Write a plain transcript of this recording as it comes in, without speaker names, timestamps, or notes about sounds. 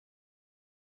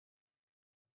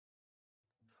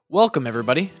Welcome,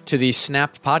 everybody, to the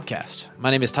Snap Podcast. My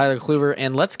name is Tyler Kluver,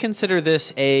 and let's consider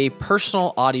this a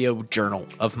personal audio journal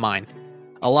of mine.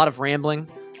 A lot of rambling,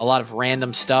 a lot of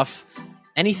random stuff,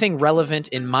 anything relevant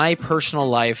in my personal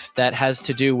life that has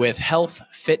to do with health,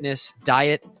 fitness,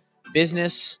 diet,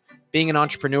 business, being an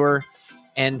entrepreneur,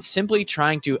 and simply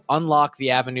trying to unlock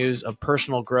the avenues of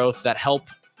personal growth that help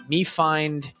me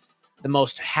find the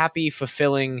most happy,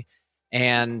 fulfilling,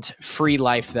 and free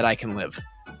life that I can live.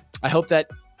 I hope that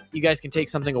you guys can take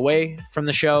something away from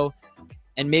the show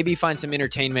and maybe find some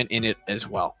entertainment in it as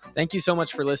well. Thank you so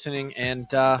much for listening, and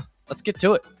let's get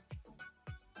to it.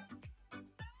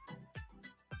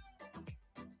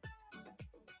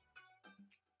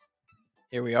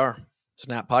 Here we are.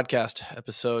 Snap Podcast,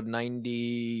 episode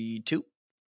 92,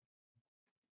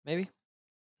 maybe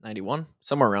 91,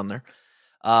 somewhere around there.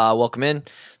 Welcome in.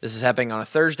 This is happening on a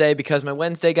Thursday because my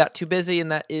Wednesday got too busy,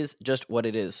 and that is just what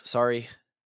it is. Sorry,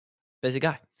 busy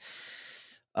guy.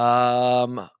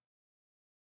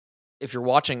 If you're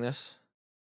watching this,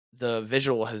 the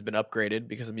visual has been upgraded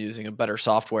because I'm using a better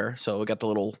software. So we got the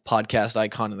little podcast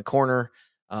icon in the corner,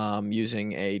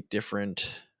 using a different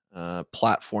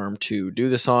platform to do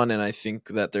this on. And I think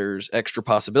that there's extra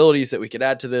possibilities that we could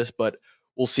add to this, but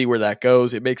we'll see where that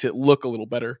goes. It makes it look a little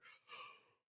better.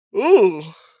 Ooh,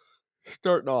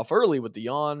 starting off early with the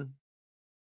yawn.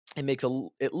 It makes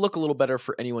it look a little better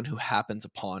for anyone who happens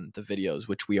upon the videos,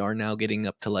 which we are now getting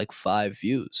up to like 5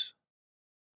 views.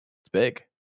 It's big.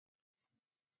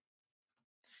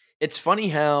 It's funny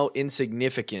how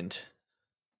insignificant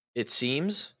it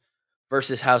seems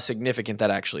versus how significant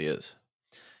that actually is.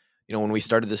 You know, when we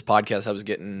started this podcast, I was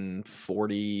getting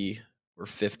 40 or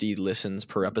 50 listens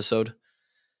per episode.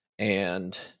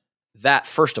 And that,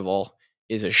 first of all,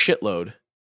 is a shitload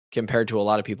compared to a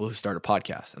lot of people who start a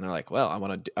podcast. And they're like, well, I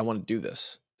want to do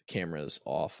this. The camera's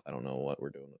off. I don't know what we're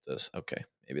doing with this. Okay,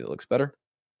 maybe that looks better.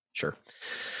 Sure.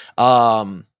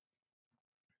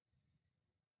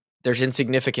 There's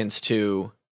insignificance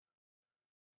to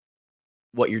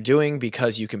what you're doing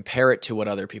because you compare it to what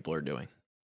other people are doing.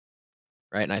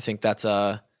 Right? And I think that's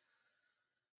and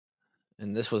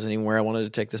this wasn't even where I wanted to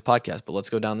take this podcast, but let's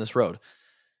go down this road.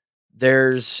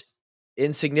 There's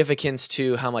insignificance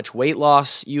to how much weight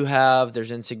loss you have.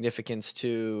 There's insignificance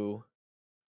to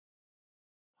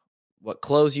what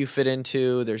clothes you fit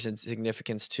into. There's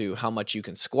insignificance to how much you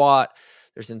can squat.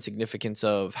 There's insignificance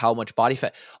of how much body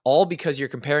fat, all because you're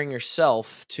comparing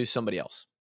yourself to somebody else,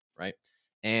 right?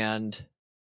 And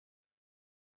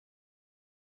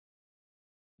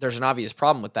there's an obvious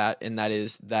problem with that, and that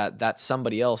is that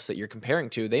somebody else that you're comparing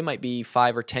to, they might be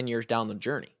 5 or 10 years down the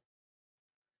journey.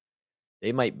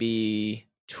 They might be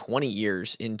 20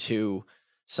 years into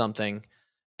something,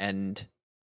 and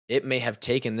it may have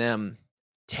taken them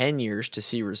 10 years to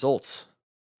see results.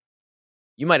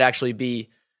 You might actually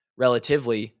be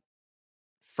relatively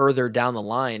further down the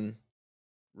line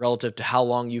relative to how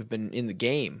long you've been in the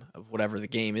game of whatever the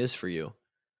game is for you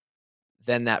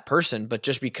than that person. But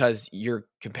just because you're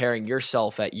comparing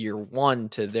yourself at year 1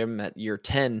 to them at year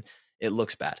 10, it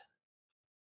looks bad.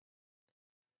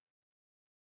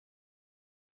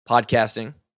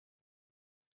 Podcasting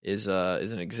is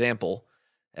an example.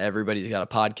 Everybody's got a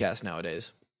podcast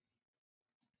nowadays.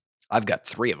 I've got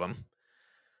 3 of them,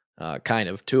 kind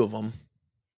of 2 of them,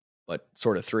 but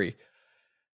sort of 3.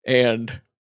 And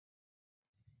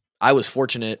I was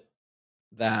fortunate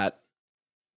that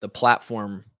the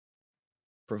platform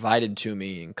provided to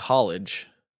me in college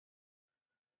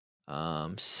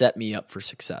set me up for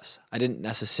success. I didn't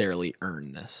necessarily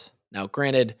earn this. Now,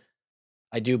 granted,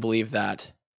 I do believe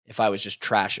that if I was just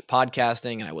trash at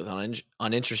podcasting and I was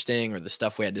uninteresting, or the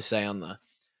stuff we had to say on the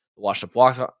Washed Up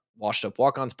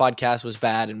Walk-Ons podcast was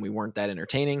bad and we weren't that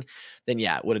entertaining, then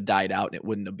yeah, it would have died out and it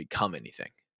wouldn't have become anything.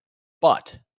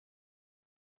 But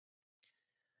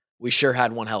we sure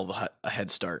had one hell of a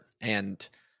head start. And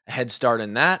a head start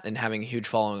in that, and having a huge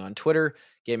following on Twitter,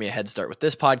 gave me a head start with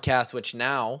this podcast, which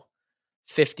now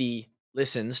 50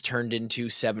 listens turned into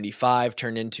 75,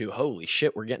 turned into, holy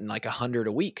shit, we're getting like 100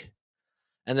 a week.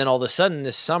 And then all of a sudden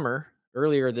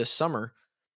earlier this summer,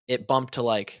 it bumped to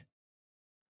like,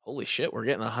 holy shit, we're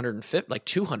getting 150, like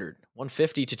 200,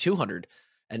 150 to 200.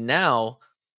 And now,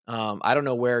 I don't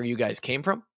know where you guys came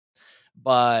from,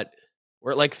 but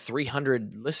we're at like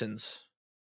 300 listens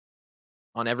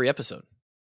on every episode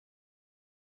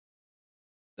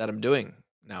that I'm doing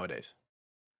nowadays.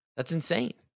 That's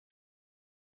insane.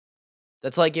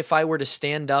 That's like if I were to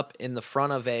stand up in the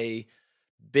front of a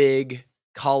big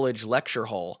college lecture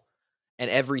hall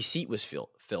and every seat was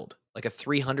filled, like a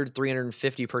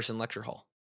 350 person lecture hall.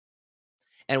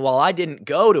 And while I didn't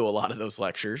go to a lot of those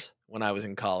lectures when I was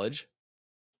in college,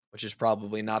 which is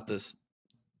probably not the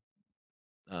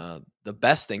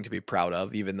best thing to be proud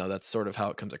of, even though that's sort of how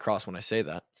it comes across when I say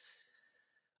that.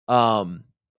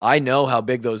 I know how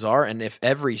big those are, and if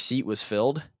every seat was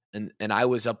filled and I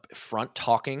was up front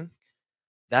talking,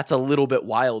 that's a little bit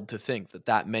wild to think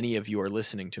that many of you are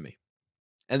listening to me.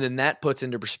 And then that puts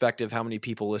into perspective how many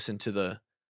people listen to the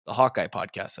Hawkeye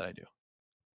podcast that I do.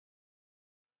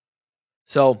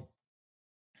 So,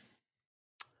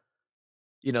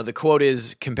 the quote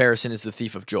is, comparison is the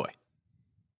thief of joy.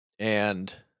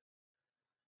 And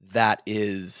that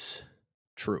is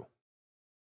true.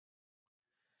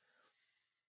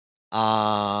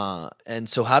 And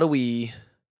so how do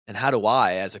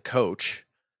I, as a coach,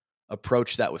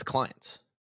 approach that with clients?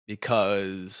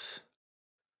 Because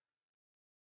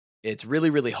it's really,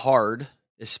 really hard,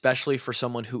 especially for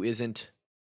someone who isn't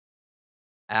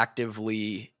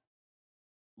actively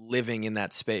living in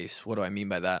that space. What do I mean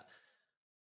by that?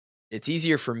 It's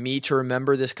easier for me to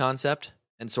remember this concept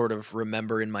and sort of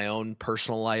remember in my own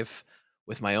personal life,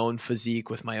 with my own physique,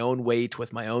 with my own weight,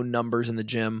 with my own numbers in the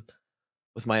gym,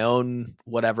 with my own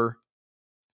whatever.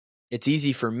 It's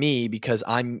easy for me because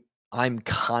I'm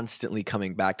constantly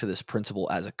coming back to this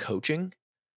principle as a coaching,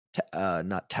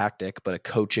 not tactic, but a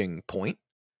coaching point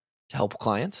to help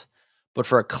clients. But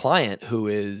for a client who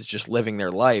is just living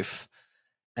their life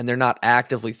and they're not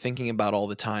actively thinking about all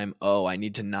the time, oh, I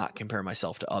need to not compare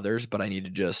myself to others, but I need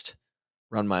to just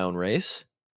run my own race.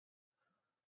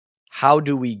 How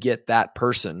do we get that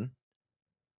person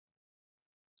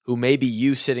who may be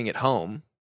you sitting at home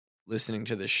listening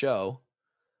to this show?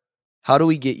 How do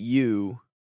we get you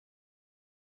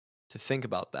to think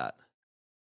about that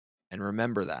and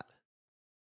remember that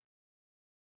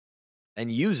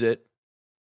and use it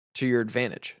to your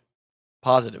advantage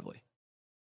positively?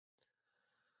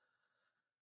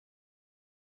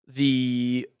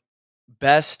 The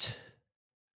best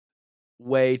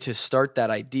way to start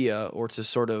that idea, or to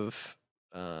sort of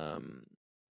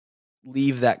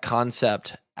leave that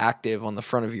concept active on the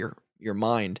front of your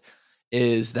mind,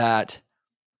 is that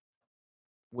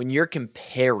when you're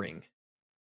comparing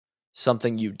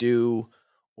something you do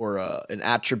or an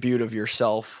attribute of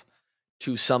yourself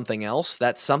to something else,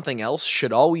 that something else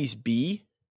should always be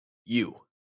you.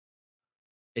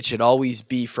 It should always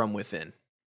be from within.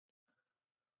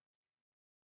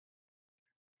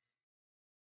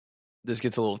 This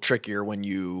gets a little trickier when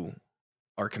you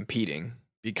are competing,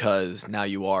 because now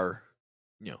you are,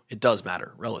 it does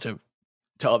matter relative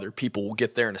to other people. We'll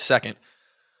get there in a second.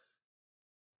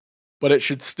 But it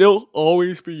should still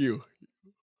always be you.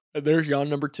 And there's yawn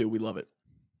number 2. We love it.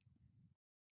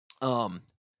 Are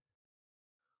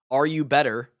you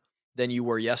better than you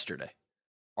were yesterday?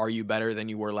 Are you better than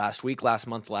you were last week, last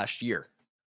month, last year?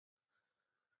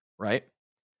 Right?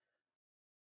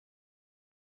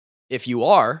 If you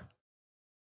are,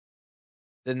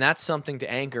 then that's something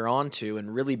to anchor onto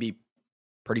and really be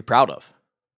pretty proud of.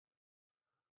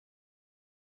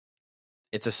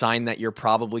 It's a sign that you're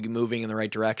probably moving in the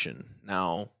right direction.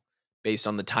 Now, based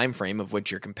on the time frame of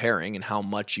which you're comparing and how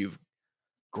much you've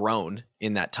grown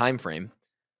in that time frame,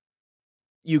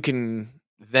 you can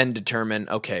then determine,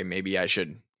 okay, maybe I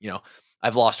should,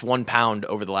 I've lost 1 pound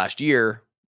over the last year.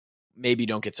 Maybe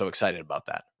don't get so excited about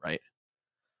that, right?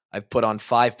 I've put on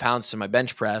 5 pounds to my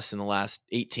bench press in the last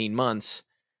 18 months.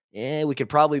 We could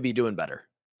probably be doing better.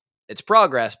 It's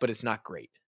progress, but it's not great.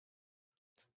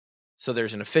 So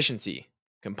there's an efficiency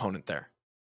component there.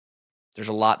 There's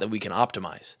a lot that we can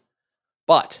optimize.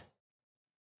 But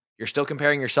you're still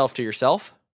comparing yourself to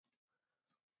yourself,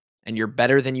 and you're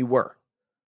better than you were.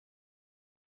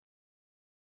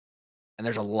 And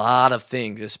there's a lot of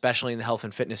things, especially in the health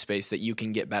and fitness space, that you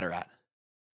can get better at.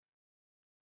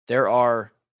 There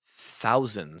are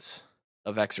thousands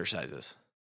of exercises.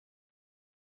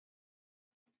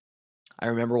 I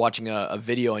remember watching a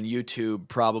video on YouTube,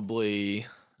 probably,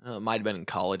 it might have been in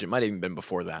college. It might have even been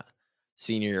before that.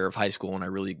 Senior year of high school, when I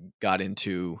really got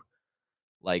into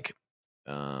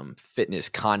fitness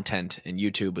content, and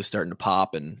YouTube was starting to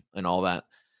pop and all that.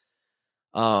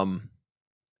 And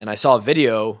I saw a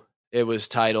video. It was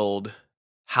titled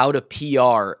 "How to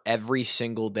PR Every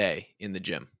Single Day in the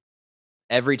Gym."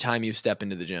 Every time you step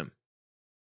into the gym.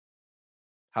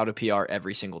 How to PR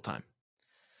every single time.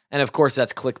 And of course,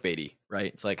 that's clickbaity,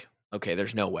 right? It's like, okay,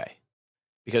 there's no way.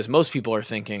 Because most people are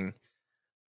thinking,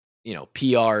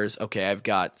 PRs, okay, I've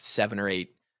got 7 or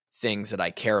 8 things that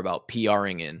I care about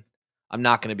PRing in. I'm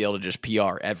not going to be able to just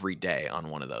PR every day on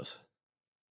one of those.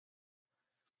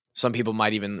 Some people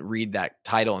might even read that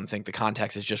title and think the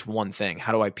context is just one thing.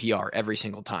 How do I PR every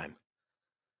single time?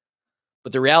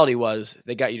 But the reality was,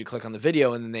 they got you to click on the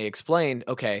video, and then they explained,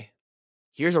 okay,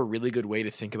 Here's a really good way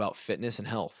to think about fitness and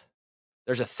health.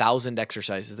 There's 1,000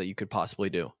 exercises that you could possibly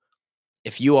do.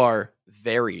 If you are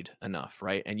varied enough,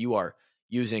 right? And you are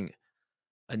using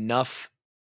enough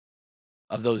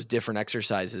of those different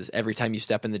exercises every time you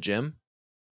step in the gym,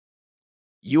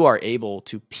 you are able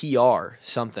to PR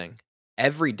something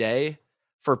every day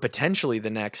for potentially the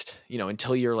next,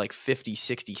 until you're like 50,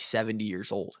 60, 70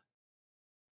 years old.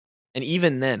 And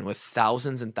even then, with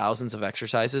thousands and thousands of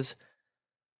exercises,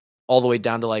 all the way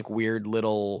down to like weird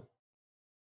little,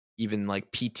 even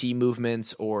like PT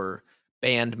movements or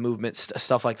band movements,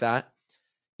 stuff like that,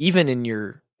 even in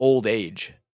your old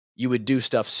age, you would do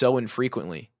stuff so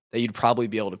infrequently that you'd probably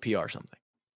be able to PR something.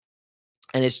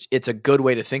 And it's a good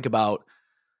way to think about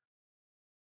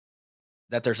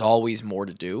that there's always more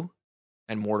to do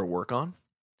and more to work on.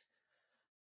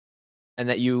 And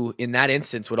that you, in that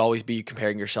instance, would always be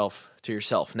comparing yourself to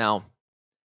yourself. Now,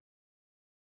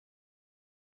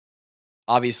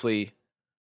 obviously,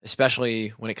 especially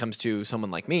when it comes to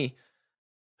someone like me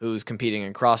who's competing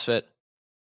in CrossFit,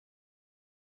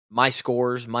 my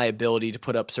scores, my ability to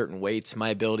put up certain weights, my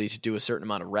ability to do a certain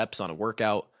amount of reps on a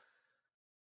workout,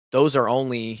 those are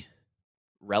only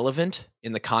relevant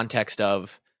in the context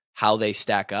of how they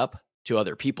stack up to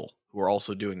other people who are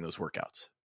also doing those workouts.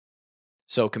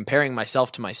 So comparing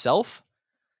myself to myself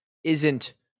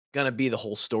isn't going to be the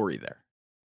whole story there.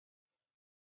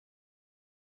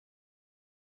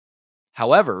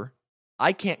 However,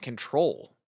 I can't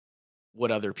control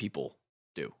what other people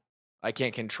do. I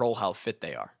can't control how fit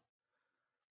they are.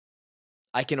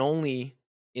 I can only,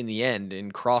 in the end,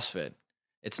 in CrossFit,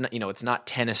 it's not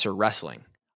tennis or wrestling.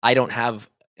 I don't have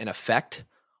an effect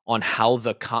on how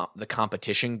the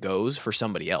competition goes for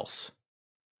somebody else.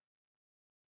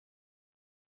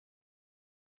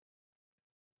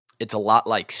 It's a lot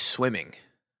like swimming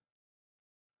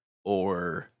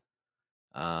or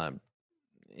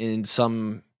in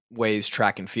some ways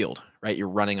track and field, right? You're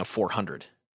running a 400.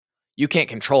 You can't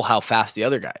control how fast the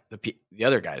other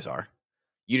guys are.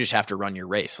 You just have to run your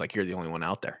race like you're the only one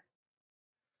out there.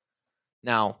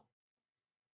 Now,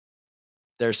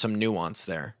 there's some nuance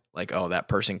there. Like, oh, that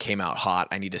person came out hot.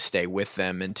 I need to stay with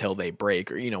them until they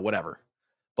break or, whatever.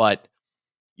 But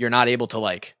you're not able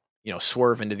to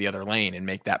swerve into the other lane and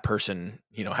make that person,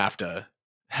 have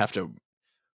to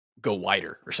go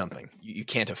wider or something. You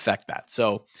can't affect that.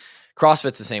 So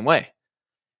CrossFit's the same way.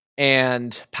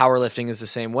 And powerlifting is the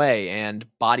same way. And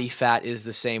body fat is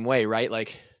the same way, right?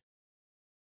 Like,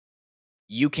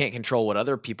 you can't control what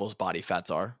other people's body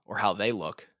fats are or how they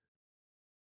look.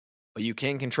 But you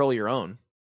can control your own.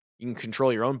 You can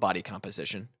control your own body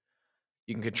composition.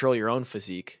 You can control your own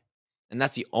physique. And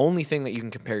that's the only thing that you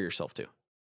can compare yourself to.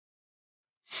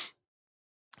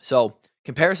 So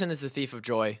comparison is the thief of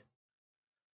joy.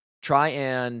 Try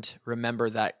and remember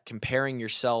that comparing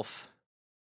yourself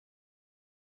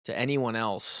to anyone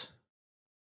else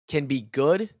can be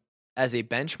good as a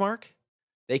benchmark.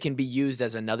 They can be used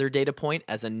as another data point,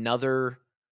 as another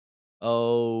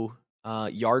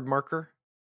yard marker,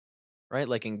 right?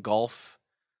 Like in golf,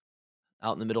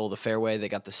 out in the middle of the fairway, they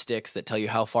got the sticks that tell you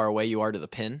how far away you are to the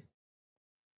pin.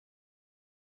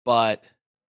 But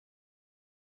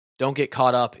don't get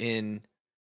caught up in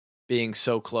being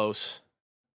so close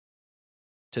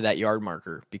to that yard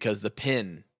marker, because the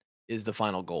pin is the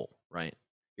final goal, right?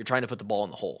 You're trying to put the ball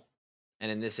in the hole.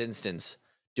 And in this instance,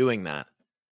 doing that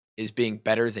is being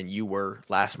better than you were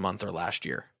last month or last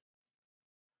year.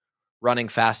 Running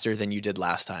faster than you did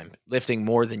last time. Lifting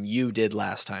more than you did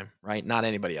last time, right? Not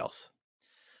anybody else.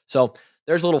 So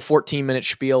there's a little 14-minute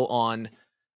spiel on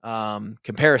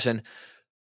comparison.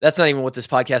 That's not even what this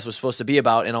podcast was supposed to be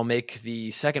about. And I'll make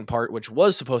the second part, which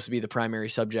was supposed to be the primary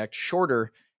subject,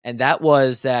 shorter. And that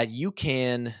was that you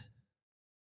can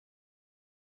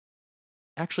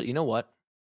actually, you know what?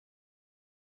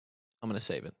 I'm going to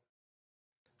save it.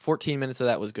 14 minutes of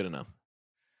that was good enough.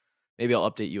 Maybe I'll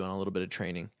update you on a little bit of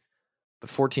training. But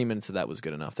 14 minutes of that was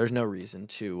good enough. There's no reason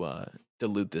to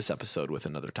dilute this episode with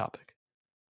another topic.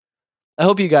 I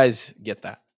hope you guys get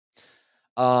that.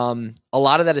 A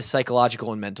lot of that is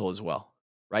psychological and mental as well,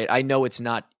 right? I know it's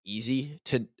not easy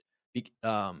to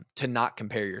not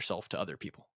compare yourself to other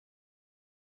people.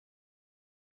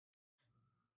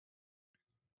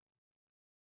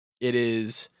 It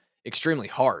is extremely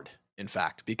hard, in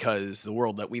fact, because the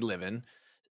world that we live in,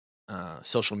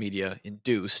 social media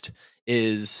induced,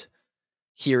 is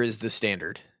here is the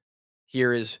standard.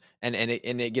 Here is and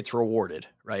it gets rewarded,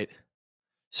 right?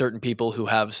 Certain people who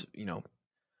have,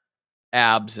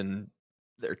 abs and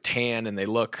they're tan and they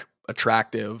look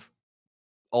attractive.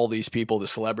 All these people, the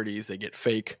celebrities, they get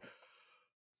fake.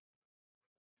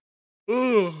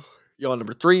 Yawn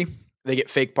number 3. They get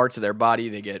fake parts of their body.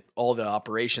 They get all the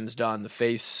operations done, the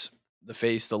face,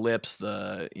 the lips,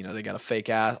 they got a fake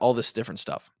ass, all this different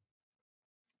stuff.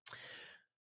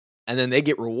 And then they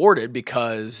get rewarded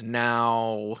because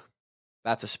now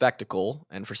that's a spectacle.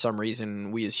 And for some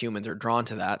reason, we as humans are drawn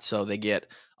to that. So they get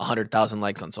 100,000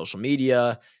 likes on social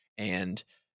media, and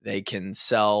they can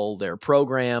sell their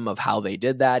program of how they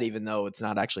did that, even though it's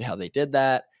not actually how they did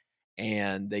that.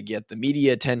 And they get the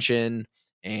media attention,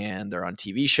 and they're on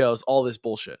TV shows, all this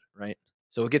bullshit, right?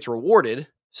 So it gets rewarded.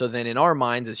 So then in our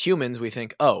minds as humans, we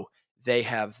think, oh, they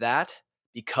have that.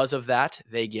 Because of that,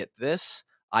 they get this.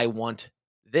 I want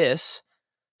this.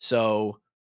 So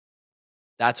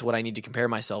that's what I need to compare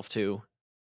myself to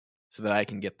so that I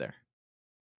can get there.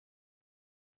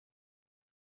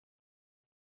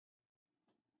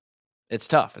 It's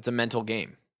tough. It's a mental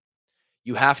game.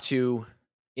 You have to,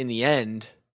 in the end,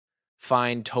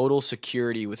 find total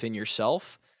security within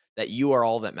yourself that you are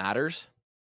all that matters.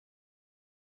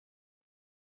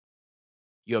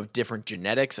 You have different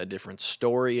genetics, a different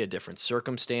story, a different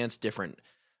circumstance, different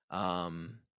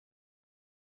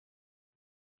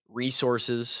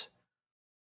resources.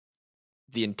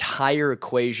 The entire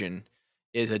equation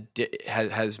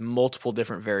has multiple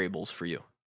different variables for you,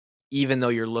 even though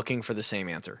you're looking for the same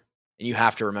answer. And you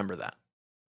have to remember that.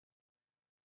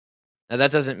 Now,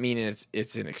 that doesn't mean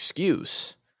it's an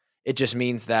excuse. It just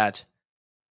means that,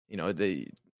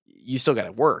 you still got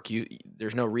to work.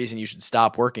 There's no reason you should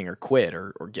stop working or quit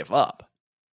or give up.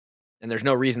 And there's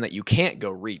no reason that you can't go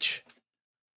reach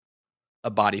a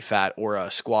body fat or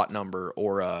a squat number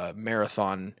or a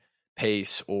marathon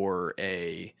pace or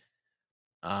a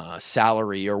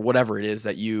salary or whatever it is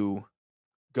that you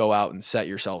go out and set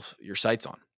your sights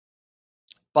on.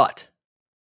 But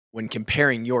when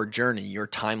comparing your journey, your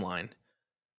timeline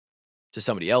to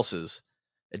somebody else's,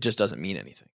 it just doesn't mean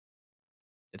anything.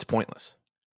 It's pointless.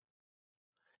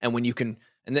 And when you can,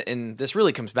 and this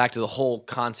really comes back to the whole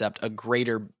concept, a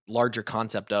greater, larger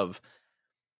concept of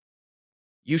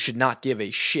you should not give a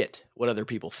shit what other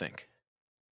people think.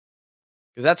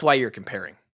 Because that's why you're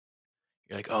comparing.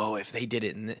 You're like, oh, if they did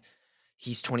it and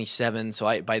he's 27, so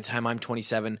by the time I'm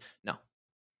 27, no.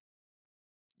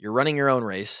 You're running your own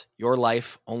race. Your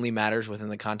life only matters within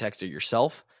the context of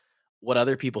yourself. What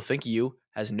other people think of you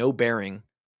has no bearing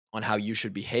on how you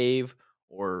should behave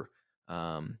or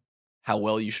how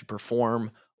well you should perform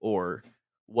or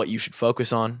what you should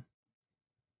focus on.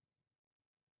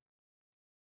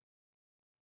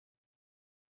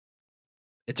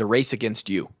 It's a race against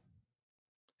you.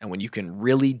 And when you can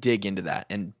really dig into that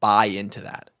and buy into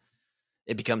that,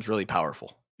 it becomes really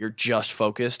powerful. You're just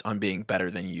focused on being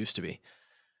better than you used to be.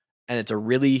 And it's a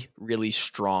really, really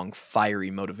strong,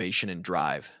 fiery motivation and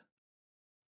drive.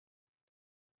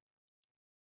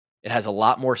 It has a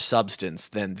lot more substance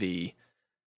than the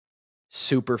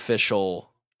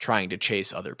superficial trying to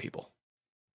chase other people.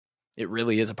 It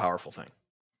really is a powerful thing.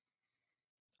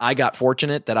 I got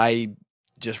fortunate that I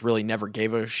just really never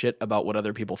gave a shit about what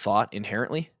other people thought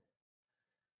inherently.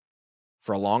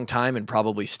 For a long time, and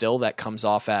probably still, that comes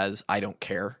off as I don't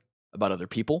care about other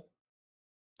people.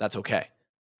 That's okay.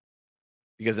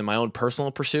 Because in my own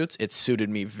personal pursuits, it suited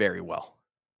me very well.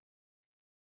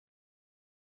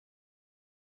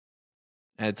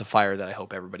 And it's a fire that I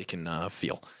hope everybody can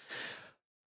feel.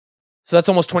 So that's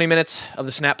almost 20 minutes of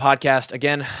the Snap podcast.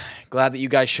 Again, glad that you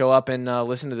guys show up and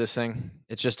listen to this thing.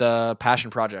 It's just a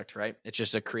passion project, right? It's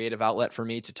just a creative outlet for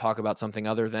me to talk about something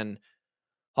other than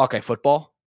Hawkeye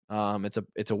football.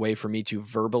 It's a way for me to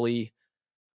verbally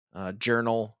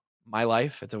journal my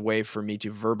life. It's a way for me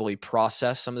to verbally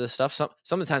process some of this stuff. Some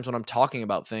of the times when I'm talking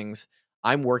about things,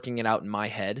 I'm working it out in my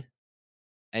head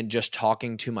and just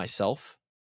talking to myself.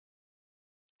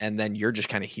 And then you're just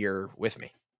kind of here with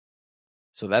me.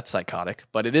 So that's psychotic,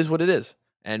 but it is what it is.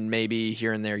 And maybe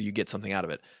here and there you get something out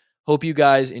of it. Hope you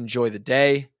guys enjoy the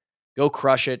day. Go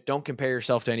crush it. Don't compare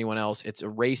yourself to anyone else. It's a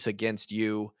race against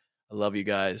you. I love you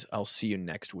guys. I'll see you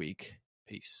next week.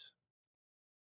 Peace.